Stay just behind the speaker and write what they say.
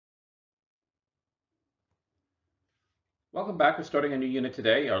Welcome back. We're starting a new unit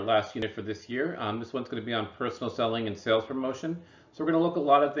today, our last unit for this year. This one's going to be on personal selling and sales promotion. So we're going to look at a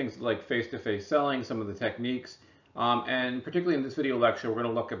lot of things like face-to-face selling, some of the techniques, and particularly in this video lecture, we're going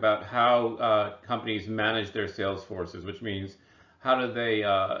to look about how companies manage their sales forces, which means how do they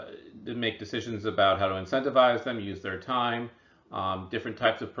make decisions about how to incentivize them, use their time, different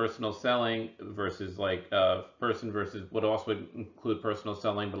types of personal selling versus like person versus what also would include personal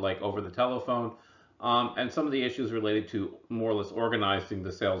selling, but like over the telephone and some of the issues related to more or less organizing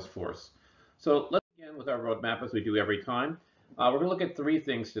the sales force. So let's begin with our roadmap as we do every time. We're going to look at three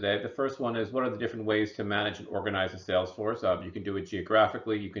things today. The first one is what are the different ways to manage and organize a sales force. You can do it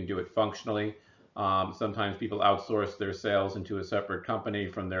geographically, you can do it functionally. Sometimes people outsource their sales into a separate company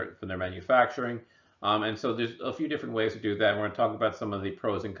from their manufacturing. And so there's a few different ways to do that. We're going to talk about some of the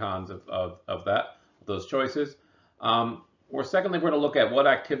pros and cons of those choices. Or secondly, we're going to look at what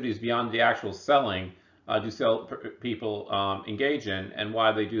activities beyond the actual selling do people engage in and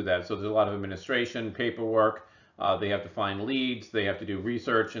why they do that. So there's a lot of administration, paperwork, they have to find leads, they have to do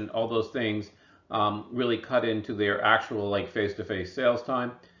research, and all those things really cut into their actual like face-to-face sales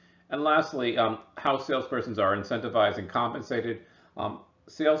time. And lastly, how salespersons are incentivized and compensated.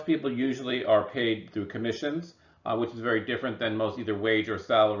 Salespeople usually are paid through commissions, which is very different than most either wage or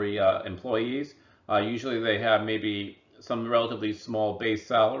salary employees. Usually they have maybe some relatively small base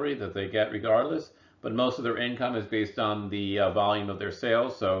salary that they get regardless, but most of their income is based on the volume of their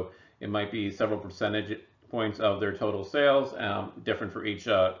sales. So it might be several percentage points of their total sales, different for each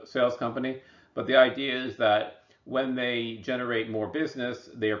sales company. But the idea is that when they generate more business,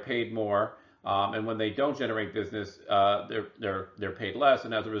 they are paid more, and when they don't generate business, they're paid less,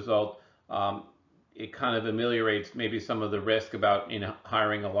 and as a result, it kind of ameliorates maybe some of the risk about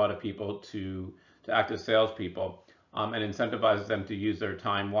hiring a lot of people to act as salespeople, and incentivizes them to use their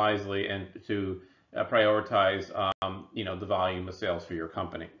time wisely and to prioritize the volume of sales for your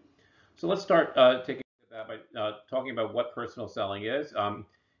company. So let's start taking that by talking about what personal selling is.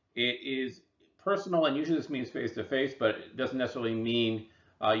 It is personal, and usually this means face to face, but it doesn't necessarily mean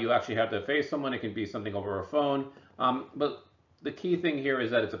you actually have to face someone. It can be something over a phone. But the key thing here is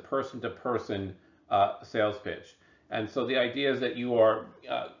that it's a person-to-person sales pitch. And so the idea is that you are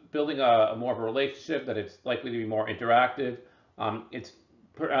building more of a relationship, that it's likely to be more interactive. It's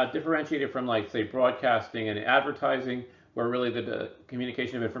differentiated from, like, say, broadcasting and advertising, where really the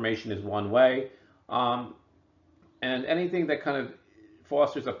communication of information is one way. And anything that kind of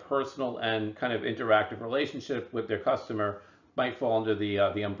fosters a personal and kind of interactive relationship with their customer might fall under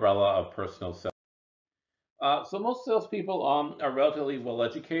the umbrella of personal sales. So most salespeople are relatively well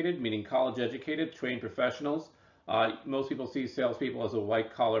educated, meaning college educated, trained professionals. Most people see salespeople as a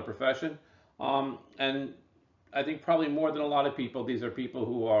white collar profession. And I think probably more than a lot of people, these are people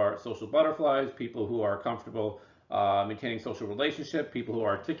who are social butterflies, people who are comfortable maintaining social relationship, people who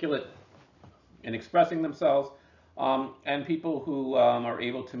are articulate in expressing themselves, and people who are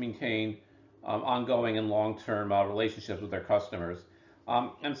able to maintain ongoing and long-term relationships with their customers.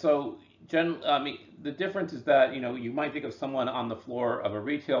 And so the difference is that you might think of someone on the floor of a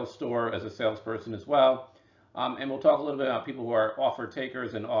retail store as a salesperson as well. And we'll talk a little bit about people who are offer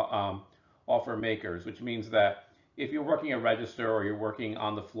takers and offer makers, which means that if you're working a register or you're working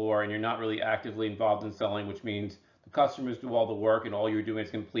on the floor and you're not really actively involved in selling, which means the customers do all the work and all you're doing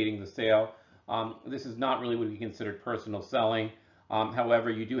is completing the sale, this is not really what we consider personal selling. However,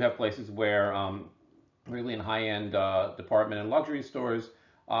 you do have places where really in high-end department and luxury stores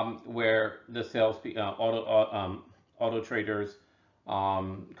where the sales auto traders,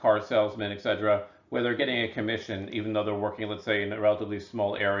 car salesmen, etc., where they're getting a commission even though they're working, let's say, in a relatively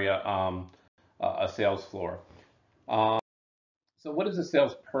small area, a sales floor. So what is a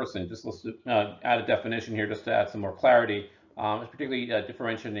salesperson? Just let's add a definition here just to add some more clarity, particularly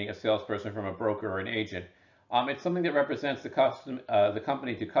differentiating a salesperson from a broker or an agent. It's something that represents the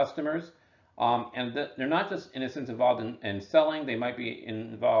company to customers, and they're not just, in a sense, involved in selling. They might be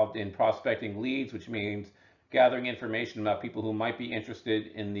involved in prospecting leads, which means gathering information about people who might be interested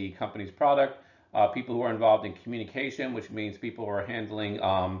in the company's product, people who are involved in communication, which means people who are handling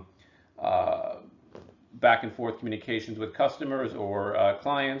back and forth communications with customers or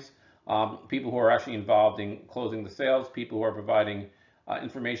clients, people who are actually involved in closing the sales, people who are providing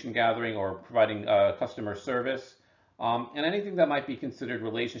information gathering or providing customer service, and anything that might be considered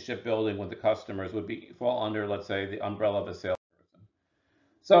relationship building with the customers would fall under, let's say, the umbrella of a salesperson.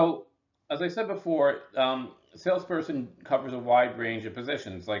 So, as I said before, salesperson covers a wide range of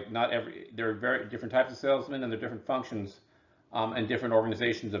positions. Like, there are very different types of salesmen, and there are different functions and different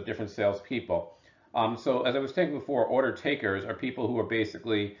organizations of different salespeople. So as I was saying before, order takers are people who are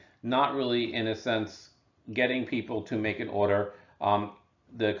basically not really, in a sense, getting people to make an order.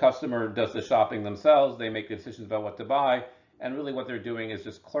 The customer does the shopping themselves. They make decisions about what to buy, and really what they're doing is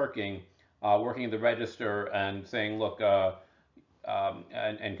just clerking, working the register and saying, look,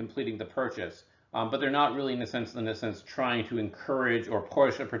 and completing the purchase. But they're not really, in a sense, trying to encourage or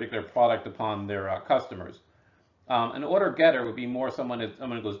push a particular product upon their customers. An order getter would be more someone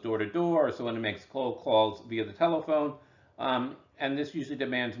who goes door to door, or someone who makes cold calls via the telephone. And this usually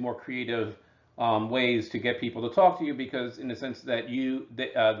demands more creative ways to get people to talk to you, because in the sense that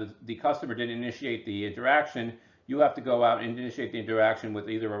the customer didn't initiate the interaction, you have to go out and initiate the interaction with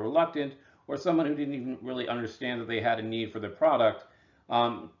either a reluctant or someone who didn't even really understand that they had a need for the product,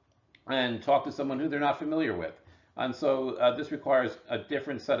 and talk to someone who they're not familiar with. And so this requires a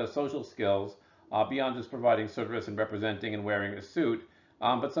different set of social skills beyond just providing service and representing and wearing a suit,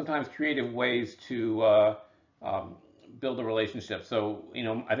 but sometimes creative ways to build a relationship. So,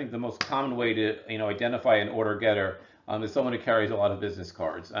 I think the most common way to, identify an order getter is someone who carries a lot of business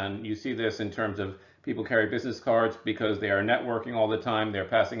cards. And you see this in terms of people carry business cards because they are networking all the time. They're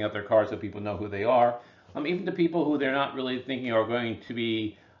passing out their cards so people know who they are. Even to people who they're not really thinking are going to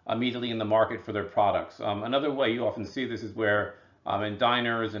be immediately in the market for their products. Another way you often see this is where in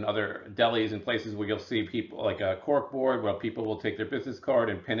diners and other delis and places where you'll see people like a cork board, where people will take their business card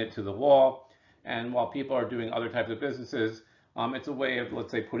and pin it to the wall. And while people are doing other types of businesses, it's a way of,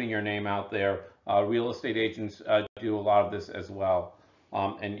 let's say, putting your name out there. Real estate agents do a lot of this as well.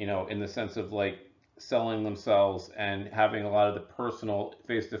 And, in the sense of like selling themselves and having a lot of the personal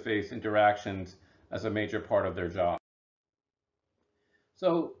face-to-face interactions as a major part of their job.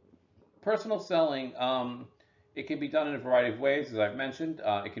 So personal selling, it can be done in a variety of ways, as I've mentioned.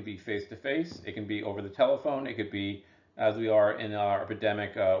 It can be face-to-face, it can be over the telephone, it could be, as we are in our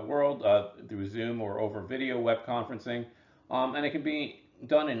epidemic world, through Zoom or over video web conferencing, and it can be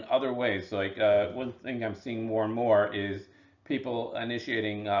done in other ways. So like one thing I'm seeing more and more is people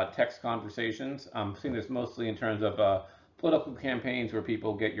initiating text conversations. I'm seeing this mostly in terms of political campaigns where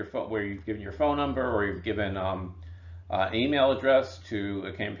people get your phone, where you've given your phone number or you've given email address to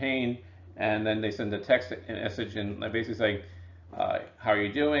a campaign, and then they send a text message and basically say, how are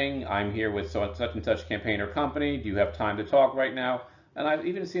you doing? I'm here with such and such campaign or company. Do you have time to talk right now? And I've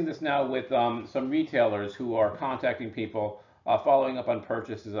even seen this now with some retailers who are contacting people, following up on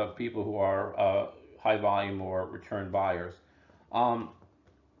purchases of people who are high volume or return buyers.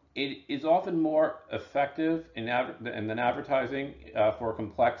 It is often more effective than advertising for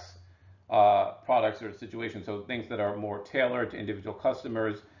complex products or situations. So things that are more tailored to individual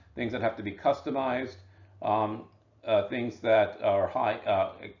customers, things that have to be customized, things that are high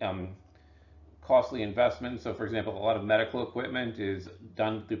costly investments. So for example, a lot of medical equipment is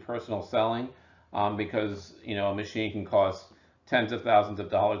done through personal selling, because a machine can cost tens of thousands of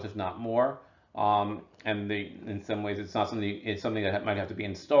dollars, if not more. And in some ways, it's something that might have to be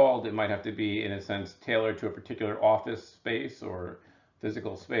installed. It might have to be, in a sense, tailored to a particular office space or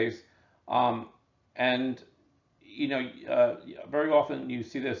physical space. And very often you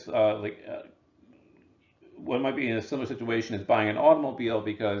see this what might be in a similar situation is buying an automobile,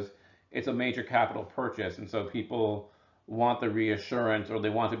 because it's a major capital purchase, and so people want the reassurance, or they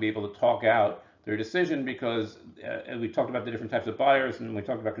want to be able to talk out their decision, because we talked about the different types of buyers and we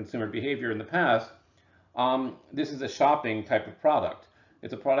talked about consumer behavior in the past. This is a shopping type of product.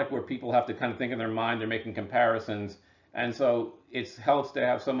 It's a product where people have to kind of think in their mind, they're making comparisons, and so it helps to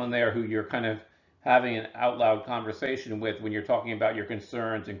have someone there who you're kind of having an out loud conversation with when you're talking about your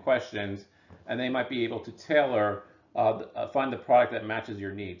concerns and questions, and they might be able to tailor, find the product that matches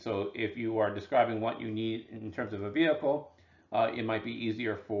your needs. So if you are describing what you need in terms of a vehicle, it might be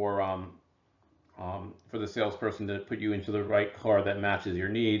easier for the salesperson to put you into the right car that matches your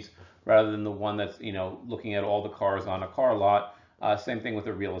needs, rather than the one that's looking at all the cars on a car lot. Same thing with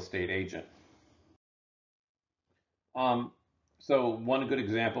a real estate agent. So one good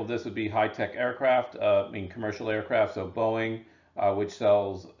example of this would be high-tech aircraft, commercial aircraft. So Boeing, which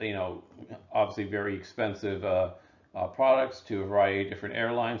sells, obviously very expensive products to a variety of different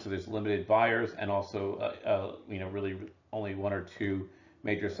airlines. So there's limited buyers, and also, really only one or two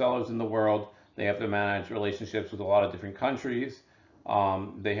major sellers in the world. They have to manage relationships with a lot of different countries.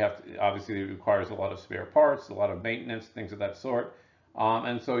 They have to, obviously, it requires a lot of spare parts, a lot of maintenance, things of that sort.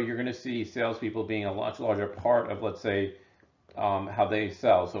 And so you're going to see salespeople being a much larger part of, let's say, how they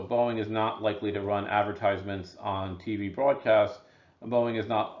sell. So Boeing is not likely to run advertisements on TV broadcasts. Boeing is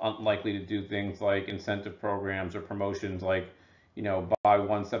not unlikely to do things like incentive programs or promotions like, buy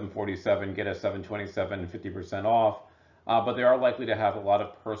one 747, get a 727 50% off. But they are likely to have a lot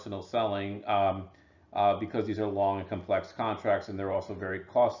of personal selling, because these are long and complex contracts, and they're also very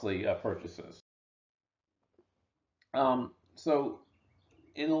costly purchases. So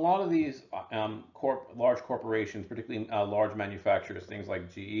in a lot of these large corporations, particularly large manufacturers, things like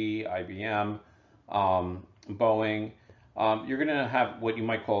GE, IBM, Boeing, you're going to have what you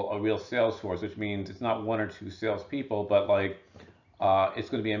might call a real sales force, which means it's not one or two salespeople, but like it's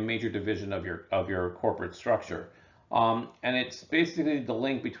going to be a major division of your corporate structure, and it's basically the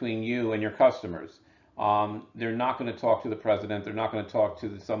link between you and your customers. They're not going to talk to the president. They're not going to talk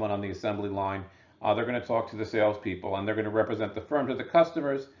to someone on the assembly line. They're going to talk to the salespeople, and they're going to represent the firm to the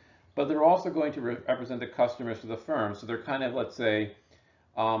customers, but they're also going to represent the customers to the firm. So they're kind of, let's say,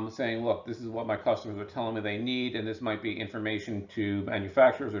 saying, look, this is what my customers are telling me they need, and this might be information to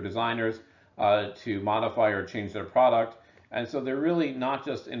manufacturers or designers to modify or change their product. And so they're really not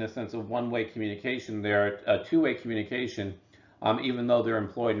just in a sense of one-way communication, they're a two-way communication, even though they're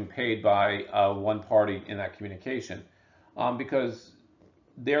employed and paid by one party in that communication. Because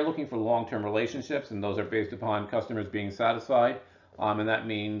they're looking for long-term relationships, and those are based upon customers being satisfied. And that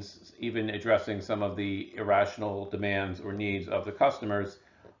means even addressing some of the irrational demands or needs of the customers,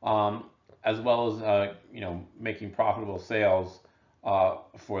 as well as making profitable sales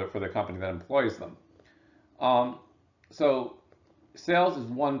for the company that employs them. So sales is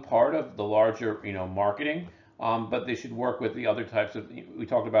one part of the larger marketing, but they should work with the other types of. We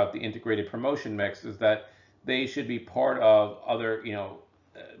talked about the integrated promotion mix, is that they should be part of other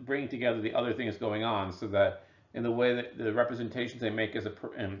bringing together the other things going on, so that in the way that the representations they make as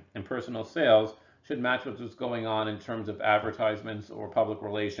in personal sales should match what's going on in terms of advertisements or public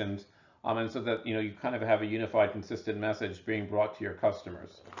relations, and so that you kind of have a unified, consistent message being brought to your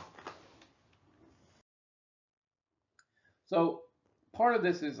customers. So part of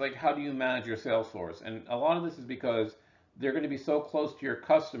this is like, how do you manage your sales force? And a lot of this is because they're going to be so close to your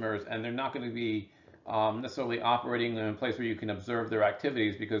customers, and they're not going to be necessarily operating in a place where you can observe their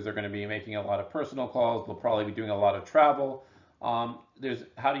activities, because they're going to be making a lot of personal calls. They'll probably be doing a lot of travel. There's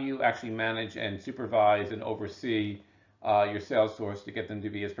how do you actually manage and supervise and oversee your sales force to get them to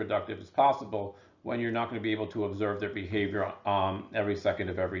be as productive as possible when you're not going to be able to observe their behavior every second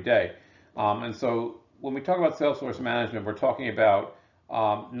of every day. And so when we talk about sales force management, we're talking about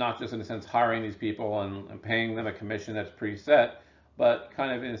not just in a sense hiring these people and paying them a commission that's preset, but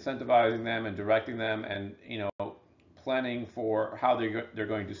kind of incentivizing them and directing them, and planning for how they're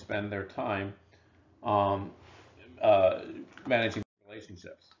going to spend their time um, managing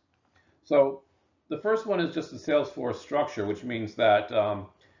relationships. So the first one is just the sales force structure, which means that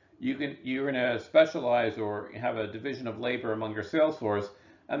you're going to specialize or have a division of labor among your sales force,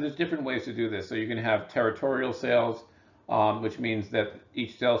 and there's different ways to do this. So you can have territorial sales, which means that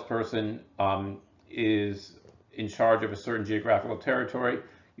each salesperson is in charge of a certain geographical territory.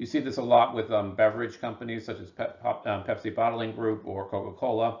 You see this a lot with beverage companies such as Pepsi Bottling Group or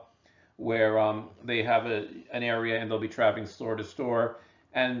Coca-Cola, where they have an area and they'll be traveling store to store,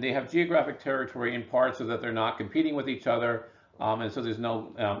 and they have geographic territory in part so that they're not competing with each other, and so there's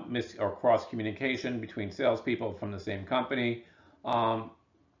no mis or cross communication between salespeople from the same company.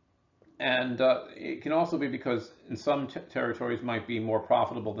 And it can also be because in some territories might be more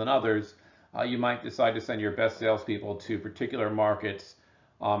profitable than others. You might decide to send your best salespeople to particular markets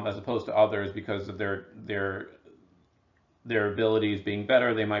as opposed to others because of their abilities being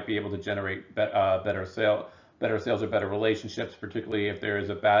better. They might be able to generate better sales or better relationships, particularly if there is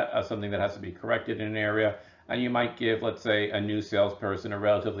something that has to be corrected in an area. And you might give, let's say, a new salesperson a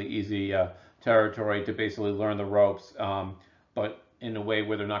relatively easy territory to basically learn the ropes, but in a way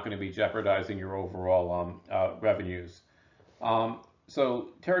where they're not going to be jeopardizing your overall revenues. So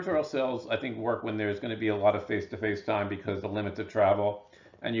territorial sales, I think, work when there's going to be a lot of face-to-face time because of the limits of travel,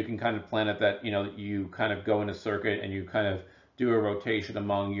 and you can kind of plan it that you kind of go in a circuit and you kind of do a rotation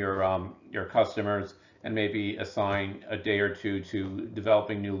among your customers, and maybe assign a day or two to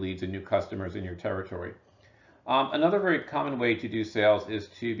developing new leads and new customers in your territory. Another very common way to do sales is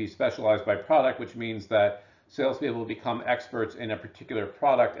to be specialized by product, which means that salespeople become experts in a particular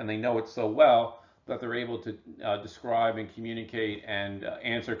product, and they know it so well that they're able to describe and communicate and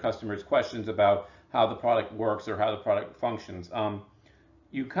answer customers' questions about how the product works or how the product functions.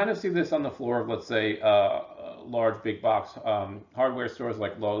 You kind of see this on the floor of, let's say, large big box hardware stores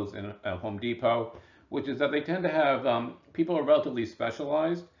like Lowe's and Home Depot, which is that they tend to have people who are relatively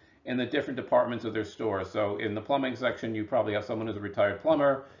specialized in the different departments of their store. So in the plumbing section, you probably have someone who's a retired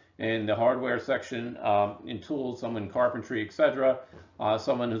plumber. In the hardware section, in tools, someone in carpentry, etc.,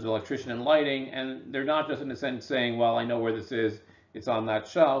 someone who's an electrician in lighting, and they're not just in a sense saying, well, I know where this is, it's on that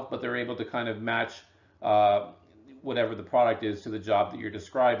shelf, but they're able to kind of match whatever the product is to the job that you're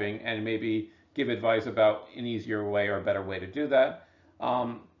describing, and maybe give advice about an easier way or a better way to do that.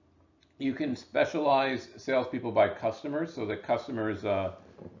 You can specialize salespeople by customers, so that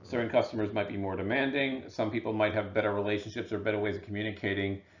certain customers might be more demanding. Some people might have better relationships or better ways of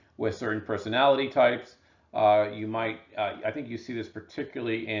communicating with certain personality types. I think you see this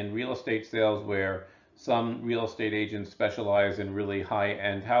particularly in real estate sales, where some real estate agents specialize in really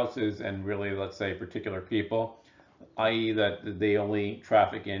high-end houses and really, let's say, particular people, i.e. that they only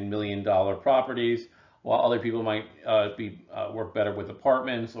traffic in $1 million properties, while other people might work better with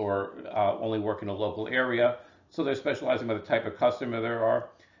apartments or only work in a local area. So they're specializing by the type of customer there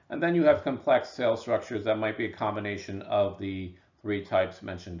are. And then you have complex sales structures that might be a combination of the three types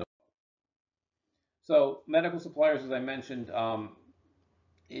mentioned. So medical suppliers, as I mentioned,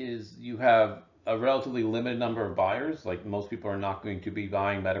 is you have a relatively limited number of buyers. Like, most people are not going to be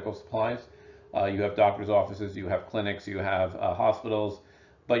buying medical supplies. You have doctor's offices, you have clinics, you have hospitals,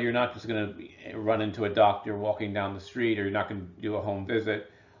 but you're not just going to run into a doctor walking down the street, or you're not going to do a home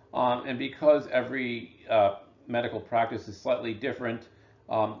visit. And because every medical practice is slightly different,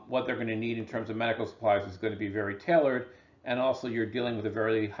 what they're going to need in terms of medical supplies is going to be very tailored. And also, you're dealing with a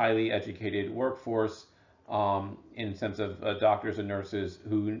very highly educated workforce, in the sense of doctors and nurses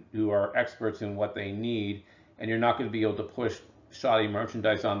who are experts in what they need, and you're not going to be able to push shoddy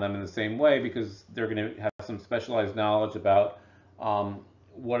merchandise on them in the same way, because they're going to have some specialized knowledge about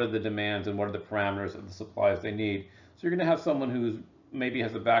what are the demands and what are the parameters of the supplies they need. So you're going to have someone who's maybe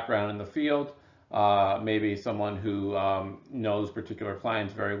has a background in the field, maybe someone who knows particular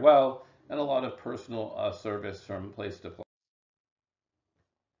clients very well, and a lot of personal service from place to place.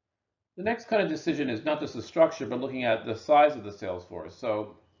 The next kind of decision is not just the structure, but looking at the size of the sales force.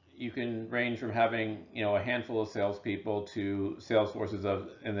 So you can range from having, a handful of salespeople to sales forces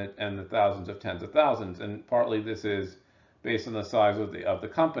in the thousands of tens of thousands. And partly this is based on the size of the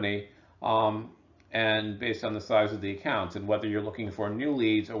company, and based on the size of the accounts, and whether you're looking for new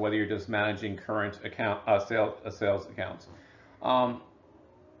leads or whether you're just managing current sales accounts.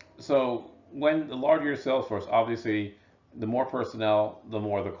 So when the larger your sales force, obviously, the more personnel, the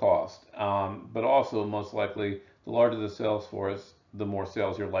more the cost. But also, most likely, the larger the sales force, the more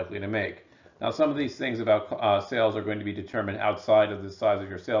sales you're likely to make. Now, some of these things about sales are going to be determined outside of the size of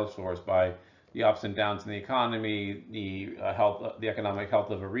your sales force by the ups and downs in the economy, the economic health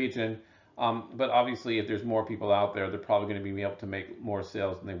of a region. But obviously, if there's more people out there, they're probably going to be able to make more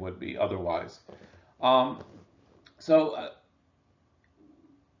sales than they would be otherwise.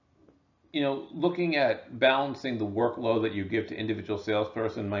 Looking at balancing the workload that you give to individual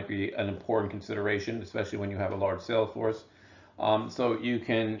salesperson might be an important consideration, especially when you have a large sales force. So you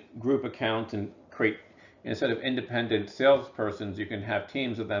can group accounts and create, instead of independent salespersons, you can have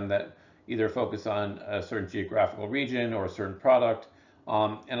teams of them that either focus on a certain geographical region or a certain product,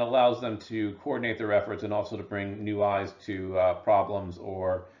 and allows them to coordinate their efforts and also to bring new eyes to problems,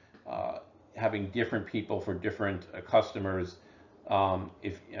 or having different people for different customers.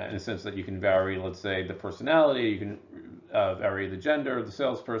 If in the sense that you can vary, let's say, the personality, you can vary the gender of the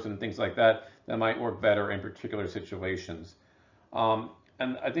salesperson, and things like that, that might work better in particular situations. And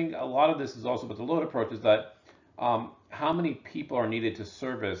I think a lot of this is also with the load approach, is that how many people are needed to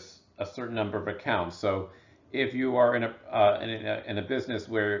service a certain number of accounts. So if you are in a business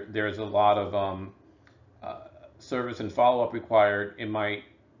where there's a lot of service and follow-up required, might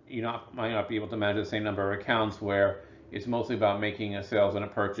not be able to manage the same number of accounts where it's mostly about making a sales and a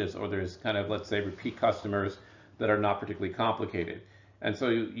purchase, or there's kind of, let's say, repeat customers that are not particularly complicated. And so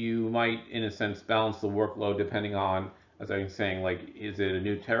you might, in a sense, balance the workload depending on, as I was saying, like, is it a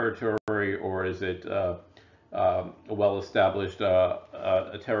new territory, or is it a well-established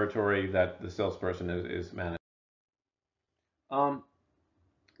a territory that the salesperson is managing.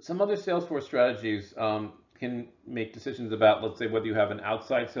 Some other Salesforce strategies can make decisions about, let's say, whether you have an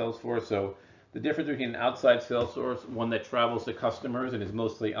outside sales force. So the difference between an outside sales force, one that travels to customers and is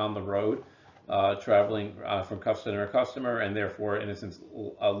mostly on the road, traveling from customer to customer, and therefore, in a sense,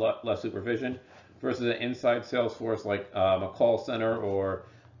 a lot less supervision, versus an inside sales force like a call center, or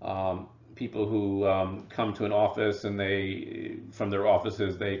people who come to an office, and from their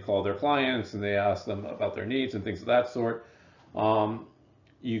offices, they call their clients and they ask them about their needs and things of that sort.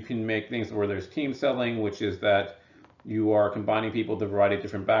 You can make things where there's team selling, which is that you are combining people with a variety of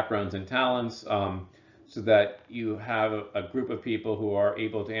different backgrounds and talents, so that you have a group of people who are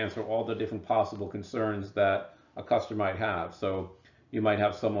able to answer all the different possible concerns that a customer might have. So you might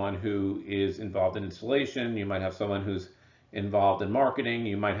have someone who is involved in installation, you might have someone who's involved in marketing,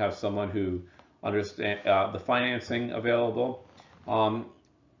 you might have someone who understands the financing available.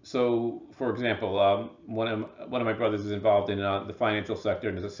 So, for example, one of my brothers is involved in the financial sector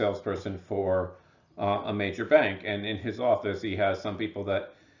and is a salesperson for a major bank. And in his office, he has some people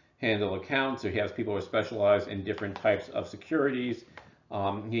that handle accounts, or he has people who are specialized in different types of securities.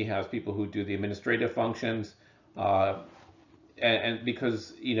 He has people who do the administrative functions. Uh, and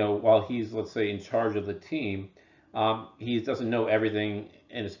because, while he's, let's say, in charge of the team, he doesn't know everything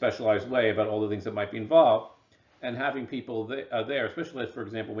in a specialized way about all the things that might be involved. And having people there, especially, for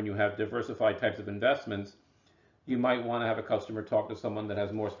example, when you have diversified types of investments, you might want to have a customer talk to someone that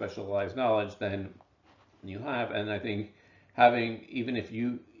has more specialized knowledge than you have. And I think having, even if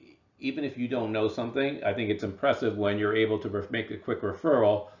you don't know something, I think it's impressive when you're able to make a quick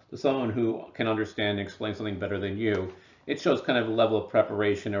referral to someone who can understand and explain something better than you. It shows kind of a level of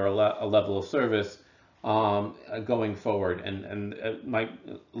preparation or a level of service going forward, and it might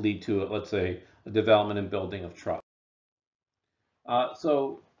lead to, let's say, a development and building of trust.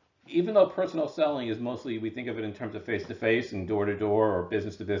 So even though personal selling is mostly, we think of it in terms of face-to-face and door-to-door or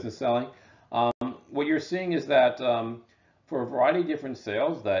business-to-business selling, what you're seeing is that for a variety of different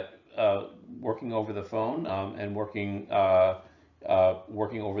sales, that working over the phone and working over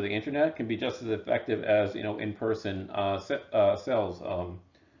the internet can be just as effective as in-person sales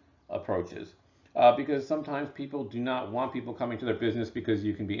approaches. Because sometimes people do not want people coming to their business because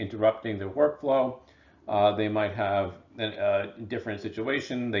you can be interrupting their workflow. They might have a different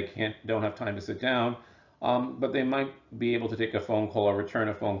situation. They don't have time to sit down, but they might be able to take a phone call or return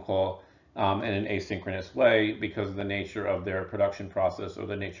a phone call in an asynchronous way because of the nature of their production process or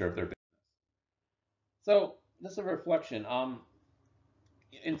the nature of their business. So this is a reflection.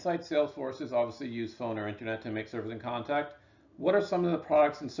 Inside sales forces obviously use phone or internet to make service and contact. What are some of the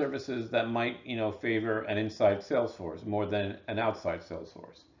products and services that might, favor an inside sales force more than an outside sales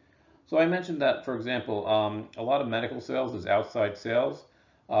force? So I mentioned that, for example, a lot of medical sales is outside sales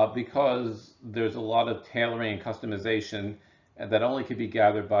because there's a lot of tailoring and customization that only could be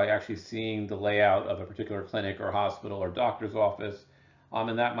gathered by actually seeing the layout of a particular clinic or hospital or doctor's office,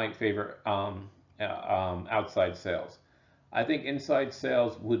 and that might favor outside sales. I think inside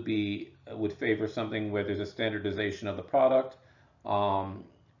sales would favor something where there's a standardization of the product,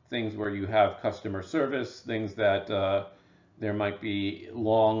 things where you have customer service, things that there might be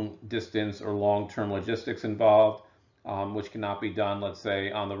long distance or long-term logistics involved, which cannot be done, let's say,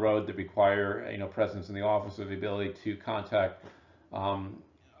 on the road, that require presence in the office or the ability to contact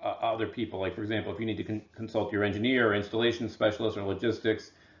other people. Like, for example, if you need to consult your engineer or installation specialist or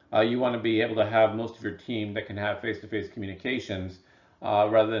logistics, you want to be able to have most of your team that can have face-to-face communications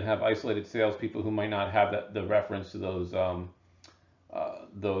rather than have isolated salespeople who might not have the reference to those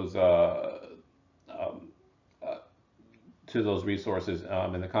resources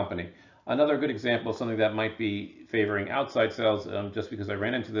in the company. Another good example of something that might be favoring outside sales, just because I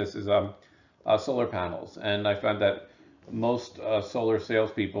ran into this, is solar panels. And I found that most solar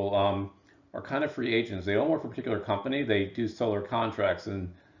salespeople are kind of free agents. They don't work for a particular company. They do solar contracts,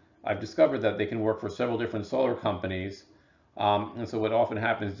 and I've discovered that they can work for several different solar companies. And so what often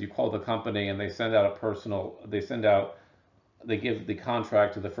happens is you call the company and they send out they give the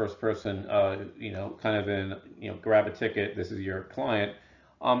contract to the first person, kind of grab a ticket, this is your client.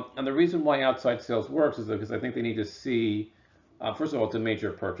 And the reason why outside sales works is because I think they need to see, first of all, it's a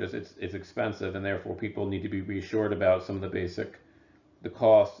major purchase, it's expensive, and therefore people need to be reassured about some of the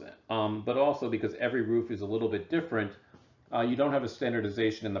costs, but also because every roof is a little bit different. You don't have a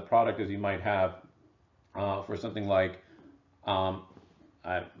standardization in the product as you might have for something like,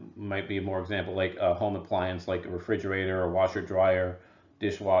 might be a more example, like a home appliance, like a refrigerator, or washer, dryer,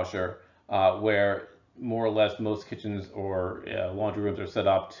 dishwasher, where more or less most kitchens or laundry rooms are set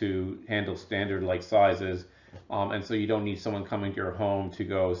up to handle standard like sizes. And so you don't need someone coming to your home to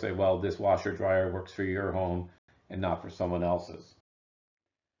go say, well, this washer dryer works for your home and not for someone else's.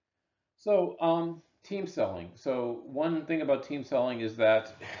 So team selling. So one thing about team selling is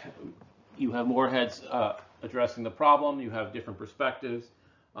that you have more heads addressing the problem. You have different perspectives.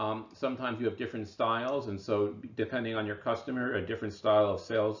 Sometimes you have different styles, and so depending on your customer, a different style of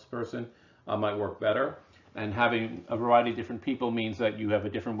salesperson might work better. And having a variety of different people means that you have a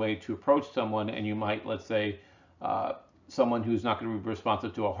different way to approach someone, and you might, let's say, someone who's not going to be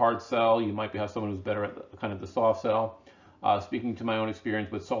responsive to a hard sell. You might have someone who's better at kind of the soft sell. Speaking to my own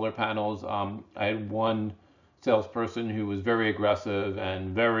experience with solar panels, I had one salesperson who was very aggressive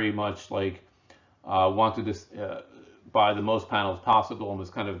and very much like wanted to buy the most panels possible and was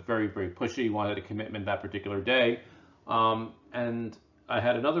kind of very, very pushy, wanted a commitment that particular day. And I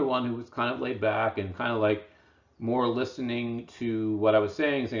had another one who was kind of laid back and kind of like more listening to what I was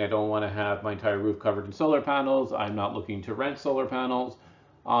saying I don't want to have my entire roof covered in solar panels. I'm not looking to rent solar panels.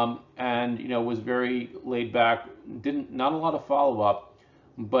 And was very laid back, not a lot of follow-up,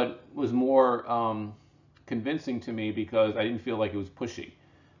 but was more convincing to me because I didn't feel like it was pushy.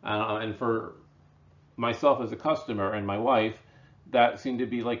 And for myself as a customer and my wife, that seemed to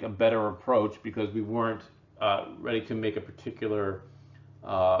be like a better approach because we weren't ready to make a particular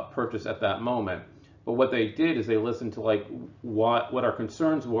purchase at that moment. But what they did is they listened to like what our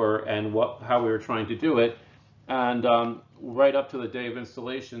concerns were and how we were trying to do it. And right up to the day of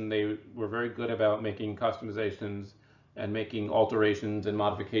installation, they were very good about making customizations and making alterations and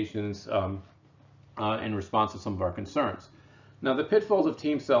modifications in response to some of our concerns. Now, the pitfalls of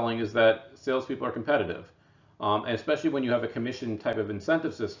team selling is that salespeople are competitive, and especially when you have a commission type of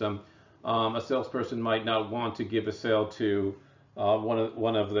incentive system. A salesperson might not want to give a sale to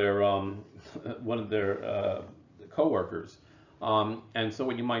one of their coworkers, and so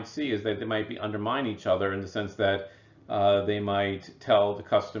what you might see is that they might be undermine each other in the sense that they might tell the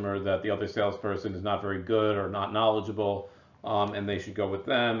customer that the other salesperson is not very good or not knowledgeable, and they should go with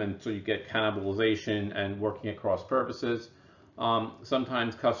them, and so you get cannibalization and working at cross purposes.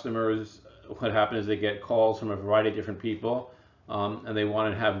 Sometimes customers, what happens is they get calls from a variety of different people, and they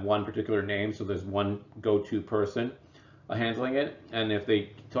want to have one particular name, so there's one go-to person handling it. And if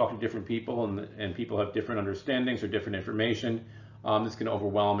they talk to different people and people have different understandings or different information, this can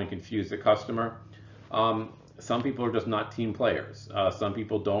overwhelm and confuse the customer. Some people are just not team players. Some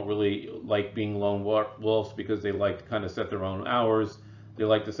people don't really like being lone wolves because they like to kind of set their own hours. They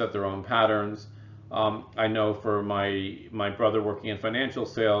like to set their own patterns. I know for my brother working in financial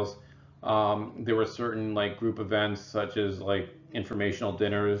sales, there were certain like group events such as like informational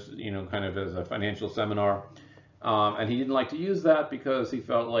dinners, kind of as a financial seminar. And he didn't like to use that because he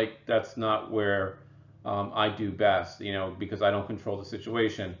felt like that's not where I do best, because I don't control the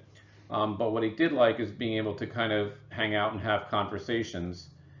situation. But what he did like is being able to kind of hang out and have conversations.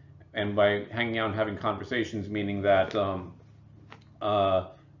 And by hanging out and having conversations, meaning that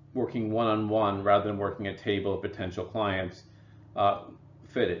working one-on-one rather than working at table of potential clients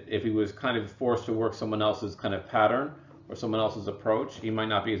fit it. If he was kind of forced to work someone else's kind of pattern or someone else's approach, he might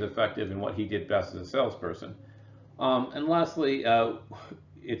not be as effective in what he did best as a salesperson. And lastly,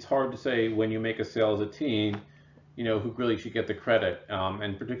 it's hard to say when you make a sale as a team, who really should get the credit.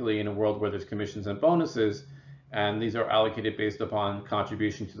 And particularly in a world where there's commissions and bonuses, and these are allocated based upon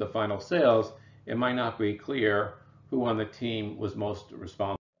contribution to the final sales, it might not be clear who on the team was most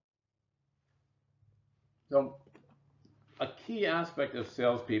responsible. So a key aspect of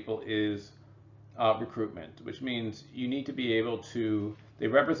salespeople is recruitment, which means you need to be able to, they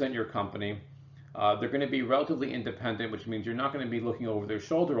represent your company. They're going to be relatively independent, which means you're not going to be looking over their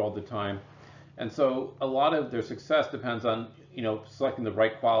shoulder all the time. And so a lot of their success depends on, selecting the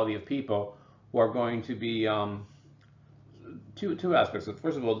right quality of people who are going to be two aspects. So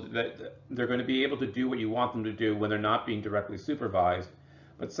first of all, that they're going to be able to do what you want them to do when they're not being directly supervised.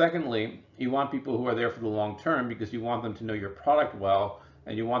 But secondly, you want people who are there for the long term because you want them to know your product well,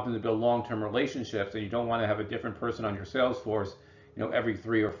 and you want them to build long-term relationships, and you don't want to have a different person on your sales force, every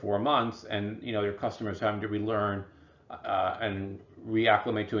 3 or 4 months, and your customers having to relearn and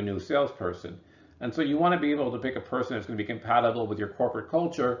reacclimate to a new salesperson. And so you want to be able to pick a person that's going to be compatible with your corporate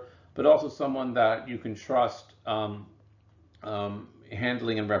culture, but also someone that you can trust handling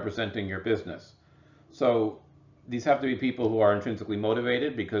and representing your business. So these have to be people who are intrinsically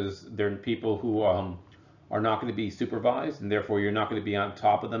motivated because they're people who are not going to be supervised, and therefore you're not going to be on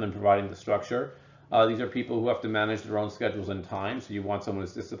top of them and providing the structure. These are people who have to manage their own schedules and time, so you want someone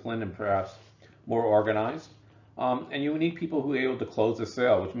who's disciplined and perhaps more organized. And you need people who are able to close the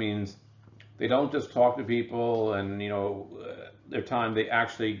sale, which means they don't just talk to people and their time, they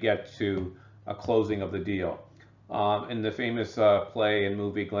actually get to a closing of the deal. In the famous play and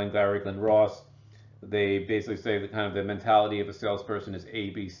movie Glengarry Glen Ross, they basically say that kind of the mentality of a salesperson is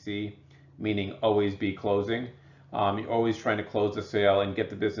ABC, meaning always be closing. You're always trying to close the sale and get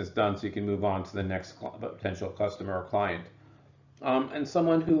the business done so you can move on to the next potential customer or client. And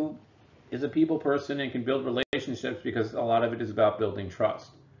someone who is a people person and can build relationships because a lot of it is about building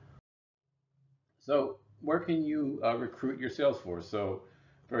trust. So where can you recruit your sales force? So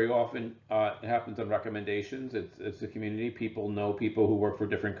very often it happens on recommendations. It's a community. People know people who work for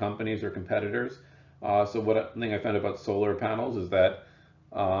different companies or competitors. So one thing I found about solar panels is that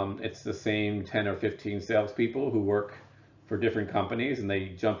it's the same 10 or 15 salespeople who work for different companies, and they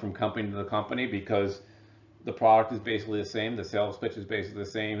jump from company to company because the product is basically the same. The sales pitch is basically the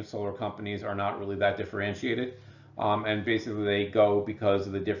same. Solar companies are not really that differentiated. And basically they go because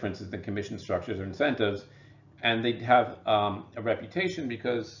of the differences in commission structures or incentives. And they have a reputation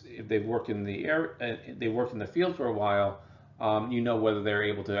because if they've worked in the field for a while, whether they're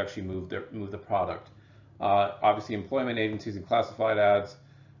able to actually move the product. Obviously, employment agencies and classified ads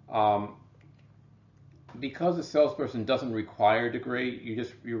because a salesperson doesn't require a degree,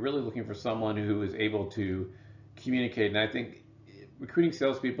 you're really looking for someone who is able to communicate. And I think recruiting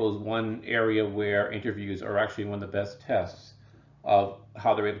salespeople is one area where interviews are actually one of the best tests of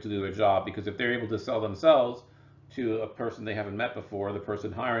how they're able to do their job. Because if they're able to sell themselves to a person they haven't met before, the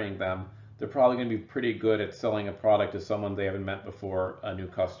person hiring them, they're probably going to be pretty good at selling a product to someone they haven't met before, a new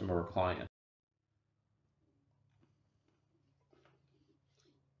customer or client.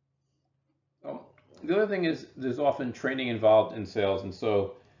 Oh, the other thing is there's often training involved in sales, and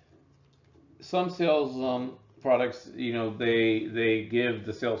so some sales products, they give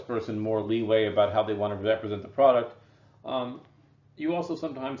the salesperson more leeway about how they want to represent the product. Um, you also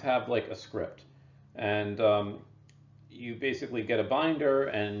sometimes have like a script, and you basically get a binder,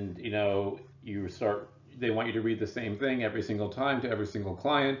 and you start. They want you to read the same thing every single time to every single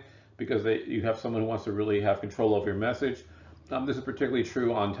client because you have someone who wants to really have control over your message. This is particularly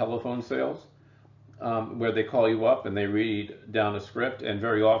true on telephone sales where they call you up and they read down a script, and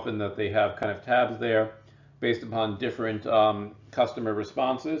very often that they have kind of tabs there based upon different customer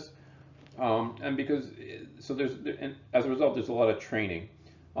responses. And because so there's and as a result, there's a lot of training.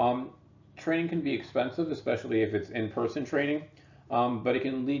 Um, Training can be expensive, especially if it's in-person training, but it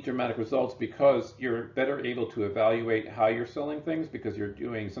can lead to dramatic results because you're better able to evaluate how you're selling things because you're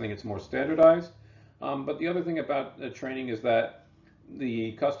doing something that's more standardized. But the other thing about training is that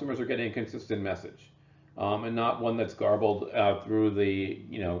the customers are getting a consistent message, and not one that's garbled through the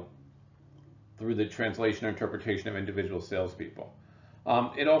translation or interpretation of individual salespeople.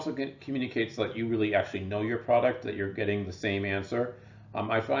 It also communicates that you really actually know your product, that you're getting the same answer.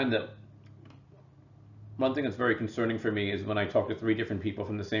 I find that one thing that's very concerning for me is when I talk to three different people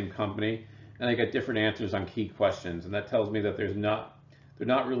from the same company and I get different answers on key questions, and that tells me that they're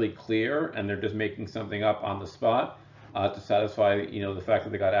not really clear and they're just making something up on the spot to satisfy the fact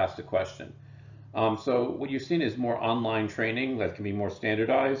that they got asked a question. So what you've seen is more online training that can be more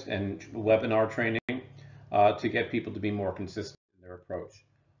standardized and webinar training to get people to be more consistent in their approach.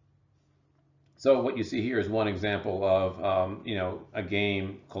 So what you see here is one example of a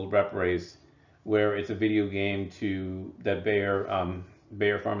game called Rep Race, where it's a video game that Bayer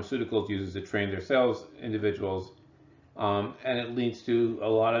Pharmaceuticals uses to train their sales individuals, and it leads to a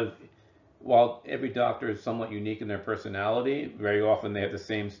lot of, while every doctor is somewhat unique in their personality, very often they have the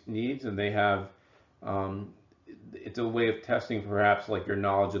same needs, and they have it's a way of testing perhaps like your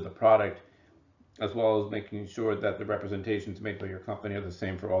knowledge of the product, as well as making sure that the representations made by your company are the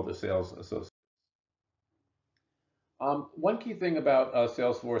same for all the sales associates. One key thing about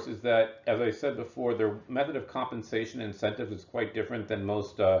Salesforce is that, as I said before, their method of compensation and incentives is quite different than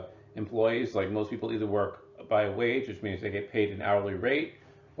most employees. Like most people either work by a wage, which means they get paid an hourly rate,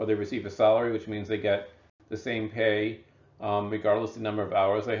 or they receive a salary, which means they get the same pay regardless of the number of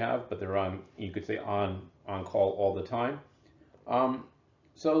hours they have, but they're you could say on call all the time. Um,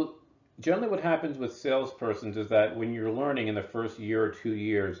 so generally what happens with salespersons is that when you're learning in the first year or 2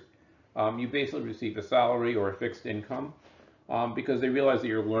 years, you basically receive a salary or a fixed income because they realize that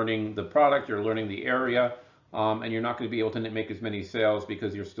you're learning the product, you're learning the area, and you're not going to be able to make as many sales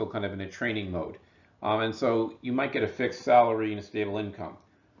because you're still kind of in a training mode. And so you might get a fixed salary and a stable income.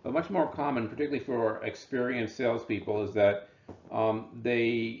 But much more common, particularly for experienced salespeople, is that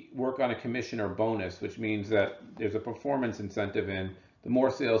they work on a commission or bonus, which means that there's a performance incentive in the more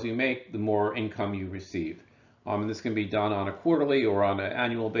sales you make, the more income you receive. And this can be done on a quarterly or on an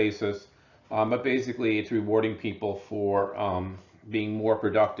annual basis, but basically it's rewarding people for being more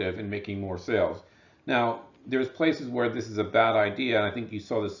productive and making more sales. Now, there's places where this is a bad idea, and I think you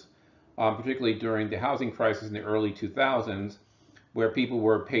saw this particularly during the housing crisis in the early 2000s, where people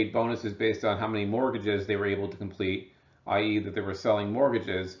were paid bonuses based on how many mortgages they were able to complete, i.e. that they were selling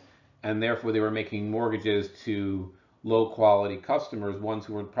mortgages, and therefore they were making mortgages to low quality customers, ones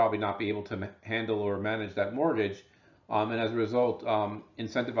who would probably not be able to handle or manage that mortgage. And as a result,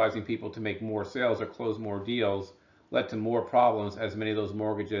 incentivizing people to make more sales or close more deals led to more problems, as many of those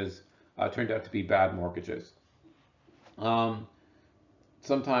mortgages turned out to be bad mortgages.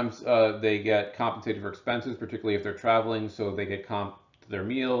 Sometimes they get compensated for expenses, particularly if they're traveling, so they get comp to their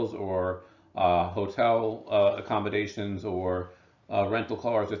meals or hotel accommodations or rental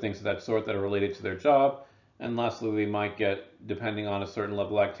cars or things of that sort that are related to their job. And lastly, they might get, depending on a certain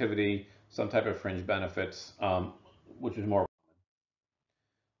level of activity, some type of fringe benefits, which is more.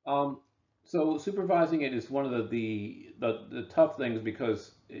 Um, so supervising it is one of the tough things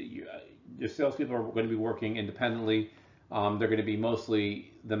because your salespeople are going to be working independently. They're going to be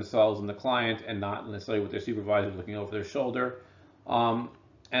mostly themselves and the client, and not necessarily with their supervisors looking over their shoulder.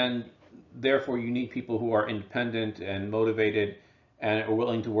 And therefore, you need people who are independent and motivated and are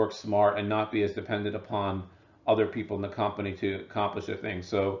willing to work smart and not be as dependent upon other people in the company to accomplish a thing.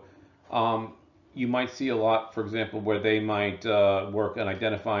 So you might see a lot, for example, where they might work on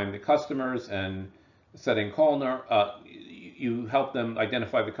identifying the customers and setting you help them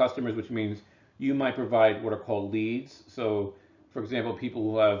identify the customers, which means you might provide what are called leads. So, for example, people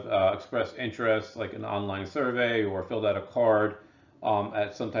who have expressed interest, like an online survey or filled out a card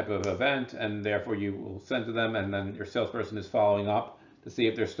at some type of event, and therefore you will send to them, and then your salesperson is following up to see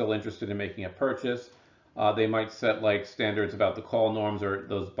if they're still interested in making a purchase. They might set like standards about the call norms or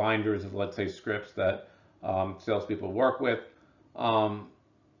those binders of, let's say, scripts that salespeople work with.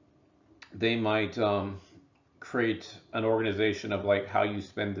 They might create an organization of like how you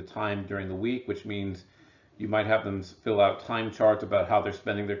spend the time during the week, which means you might have them fill out time charts about how they're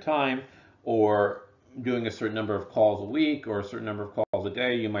spending their time, or doing a certain number of calls a week or a certain number of calls a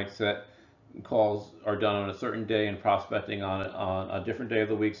day. You might set calls are done on a certain day and prospecting on a different day of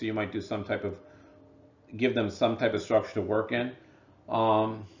the week. So you might do some type of, give them some type of structure to work in.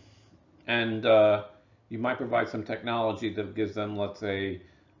 And you might provide some technology that gives them, let's say,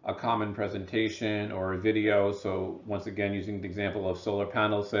 a common presentation or a video. So once again, using the example of solar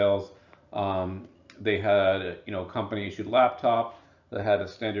panel sales, they had a company issued laptop that had a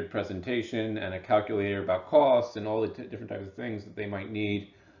standard presentation and a calculator about costs and all the different types of things that they might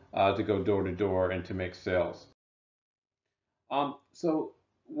need to go door to door and to make sales. So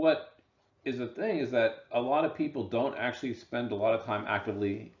what is the thing is that a lot of people don't actually spend a lot of time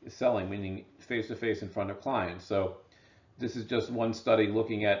actively selling, meaning face to face in front of clients. So this is just one study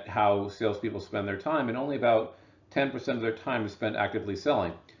looking at how salespeople spend their time, and only about 10% of their time is spent actively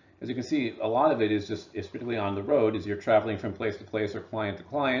selling. As you can see, a lot of it is particularly on the road, as you're traveling from place to place or client to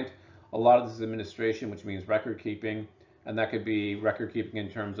client. A lot of this is administration, which means record keeping, and that could be record keeping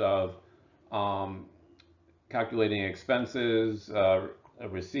in terms of calculating expenses,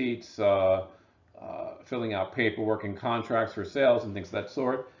 receipts, filling out paperwork and contracts for sales and things of that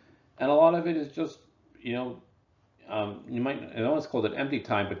sort. And a lot of it is just, you might, I know it's called an empty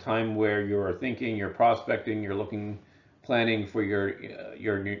time, but time where you're thinking, you're prospecting, you're looking, planning for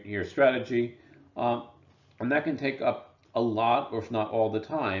your strategy, and that can take up a lot, or if not all the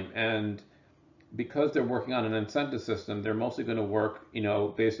time. And because they're working on an incentive system, they're mostly going to work,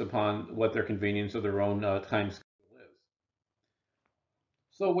 based upon what their convenience or their own time schedule is.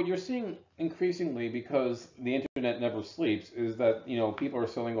 So what you're seeing increasingly, because the internet never sleeps, is that people are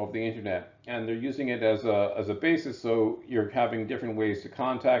selling over the internet, and they're using it as a basis. So you're having different ways to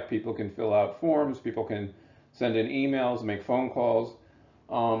contact people. Can fill out forms, people can send in emails, make phone calls,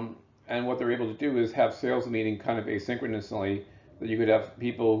 and what they're able to do is have sales meeting kind of asynchronously. That you could have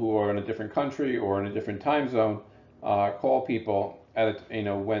people who are in a different country or in a different time zone call people at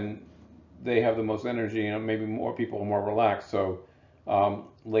when they have the most energy, maybe more people are more relaxed. So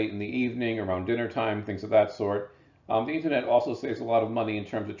late in the evening, around dinner time, things of that sort. The internet also saves a lot of money in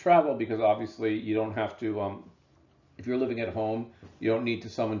terms of travel, because obviously you don't have to, if you're living at home, you don't need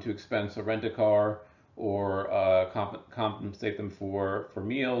someone to expense a rent a car, or compensate them for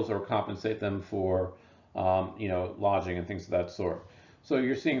meals, or compensate them for lodging and things of that sort. So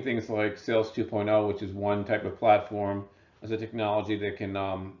you're seeing things like Sales 2.0, which is one type of platform as a technology that can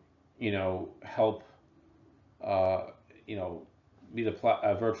help be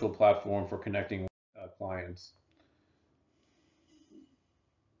a virtual platform for connecting with clients.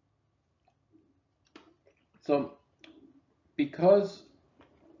 So because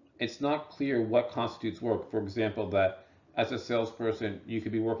it's not clear what constitutes work, for example, that as a salesperson, you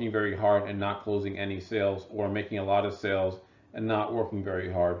could be working very hard and not closing any sales, or making a lot of sales and not working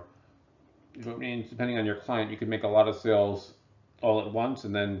very hard. I mean, depending on your client, you could make a lot of sales all at once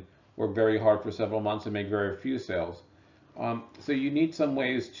and then work very hard for several months and make very few sales. So you need some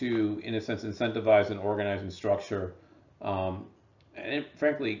ways to, in a sense, incentivize and organize and structure. And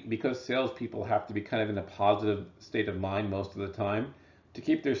frankly, because salespeople have to be kind of in a positive state of mind most of the time, to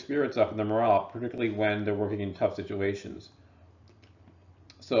keep their spirits up and their morale, particularly when they're working in tough situations.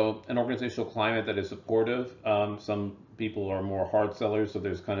 So an organizational climate that is supportive. Some people are more hard sellers, so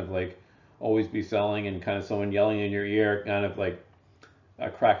there's kind of like always be selling, and kind of someone yelling in your ear, kind of like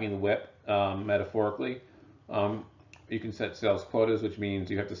cracking the whip, metaphorically. You can set sales quotas, which means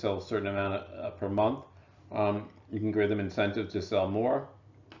you have to sell a certain amount per month. You can give them incentives to sell more.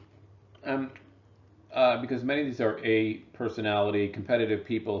 Because many of these are personality, competitive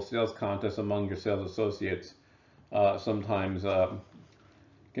people, sales contests among your sales associates sometimes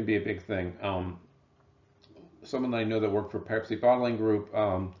can be a big thing. Someone that I know that worked for Pepsi Bottling Group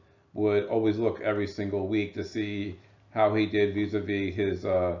would always look every single week to see how he did vis-a-vis his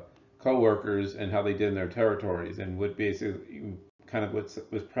co-workers and how they did in their territories, and would basically kind of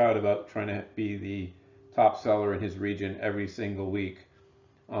was proud about trying to be the top seller in his region every single week.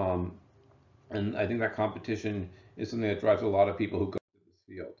 Um, and I think that competition is something that drives a lot of people who go to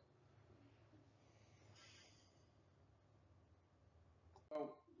this field. So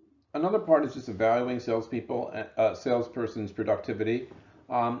another part is just evaluating salespeople, salesperson's productivity.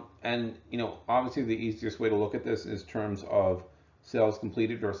 And obviously the easiest way to look at this is terms of sales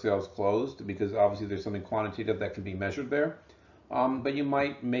completed or sales closed, because obviously there's something quantitative that can be measured there. But you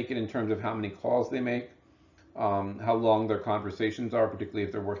might make it in terms of how many calls they make, how long their conversations are, particularly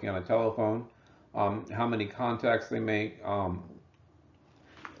if they're working on a telephone, how many contacts they make.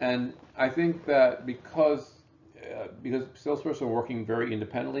 And I think that because salespersons are working very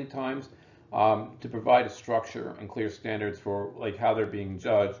independently at times, to provide a structure and clear standards for like how they're being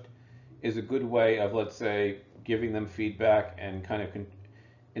judged is a good way of, let's say, giving them feedback and kind of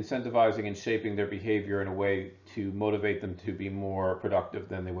incentivizing and shaping their behavior in a way to motivate them to be more productive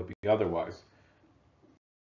than they would be otherwise.